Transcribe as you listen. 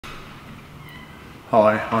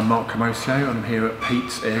Hi, I'm Mark Camoccio and I'm here at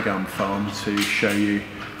Pete's Airgun Farm to show you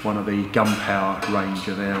one of the Gunpower range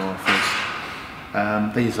of air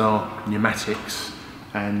rifles. These are pneumatics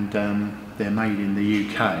and they're made in the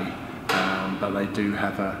UK, but they do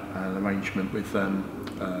have an arrangement with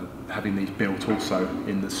having these built also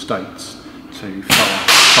in the States to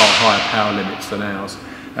far higher power limits than ours.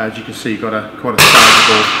 As you can see, you've got quite a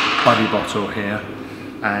sizable buddy bottle here,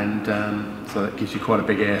 and so that gives you quite a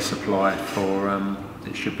big air supply for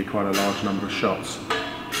it should be quite a large number of shots.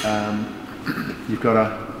 You've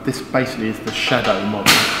got this basically is the Shadow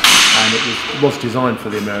model, and it was designed for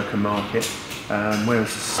the American market,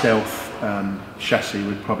 whereas the Stealth chassis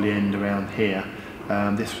would probably end around here.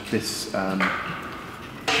 This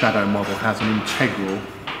Shadow model has an integral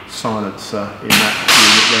silencer in that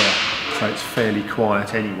unit there, so it's fairly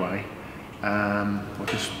quiet anyway. I'll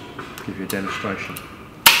just give you a demonstration.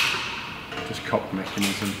 Just cock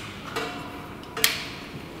mechanism.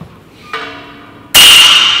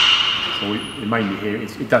 So you mainly hear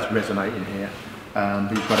it does resonate in here.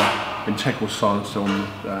 But you've got an integral silencer on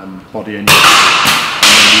the body end, and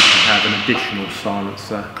then you can have an additional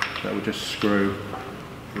silencer that will just screw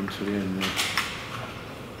into the end there.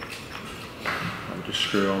 That will just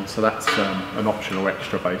screw on. So that's an optional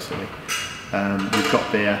extra basically. You've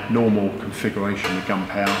got their normal configuration with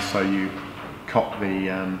Gunpower, so you cock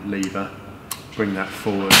the lever, bring that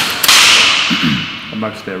forward, and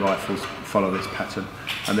most of their rifles follow this pattern,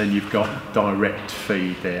 and then you've got direct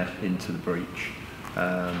feed there into the breech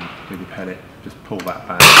with your pellet. Just pull that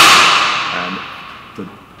back and the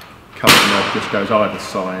cover knob just goes either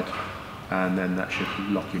side, and then that should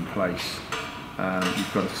lock in place.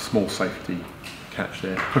 You've got a small safety catch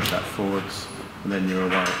there, push that forwards and then you're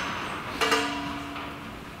away.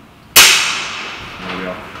 There we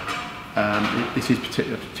are. This is a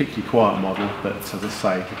particularly quiet model, but as I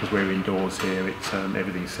say, because we're indoors here,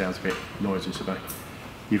 everything sounds a bit noisy today.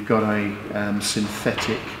 You've got a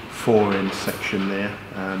synthetic fore-end section there,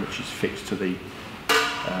 which is fixed to the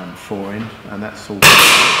fore-end, and that's all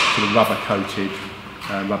sort of rubber-coated,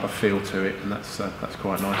 rubber feel to it, and that's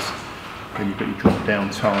quite nice. Then you've got your drop-down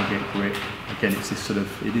target grip. Again, it's this sort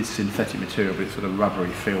of, it is synthetic material, but it's sort of rubbery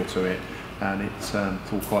feel to it, and it's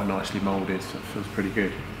all quite nicely moulded, so it feels pretty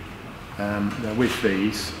good. Now with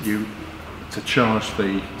these, to charge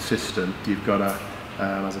the system, you've got a,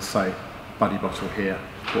 as I say, buddy bottle here.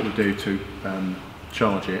 What we do to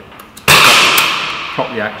charge it,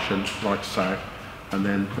 pop the action like so, and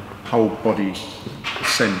then the whole body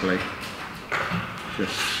assembly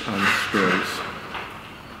just unscrews.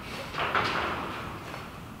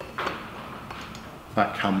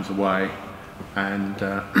 That comes away, and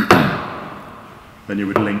then you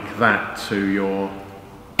would link that to your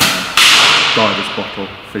diver's bottle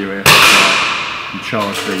for your air supply and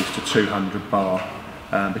charge these to 200 bar.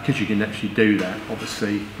 Because you can actually do that,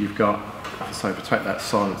 obviously you've got, so if I take that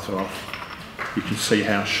silencer off, you can see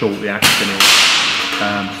how short the action is.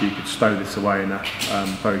 So you could stow this away in a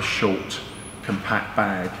very short, compact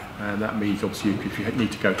bag, and that means obviously if you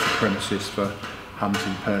need to go to the premises for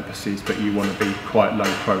hunting purposes, but you want to be quite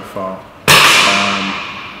low profile,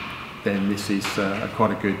 then this is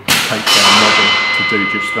quite a good takedown model to do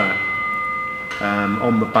just that.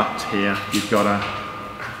 On the butt here, you've got a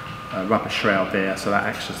rubber shroud there, so that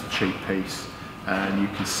acts as the cheek piece, and you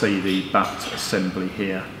can see the butt assembly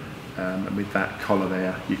here, and with that collar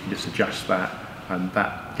there you can just adjust that, and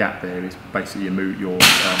that gap there is basically your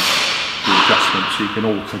adjustment, so you can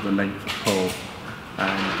alter the length of pull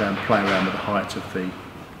and play around with the height of the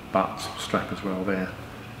butt strap as well there.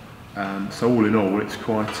 So all in all, it's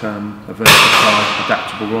quite a versatile,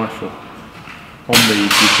 adaptable rifle. On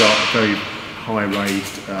these you've got a very high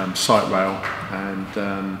raised sight rail, and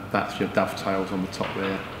that's your dovetails on the top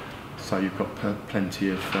there, so you've got plenty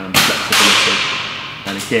of flexibility.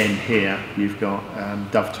 And again here you've got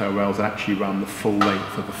dovetail rails that actually run the full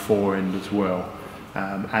length of the fore end as well,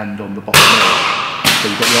 and on the bottom edge. So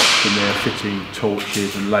you've got the option there of fitting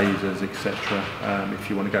torches and lasers, etc. If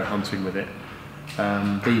you want to go hunting with it.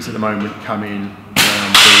 These at the moment come in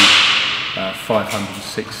around the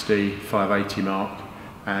 560, 580 mark,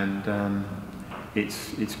 and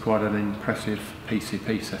it's quite an impressive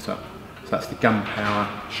PCP setup. So that's the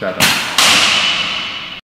Gunpower Shadow.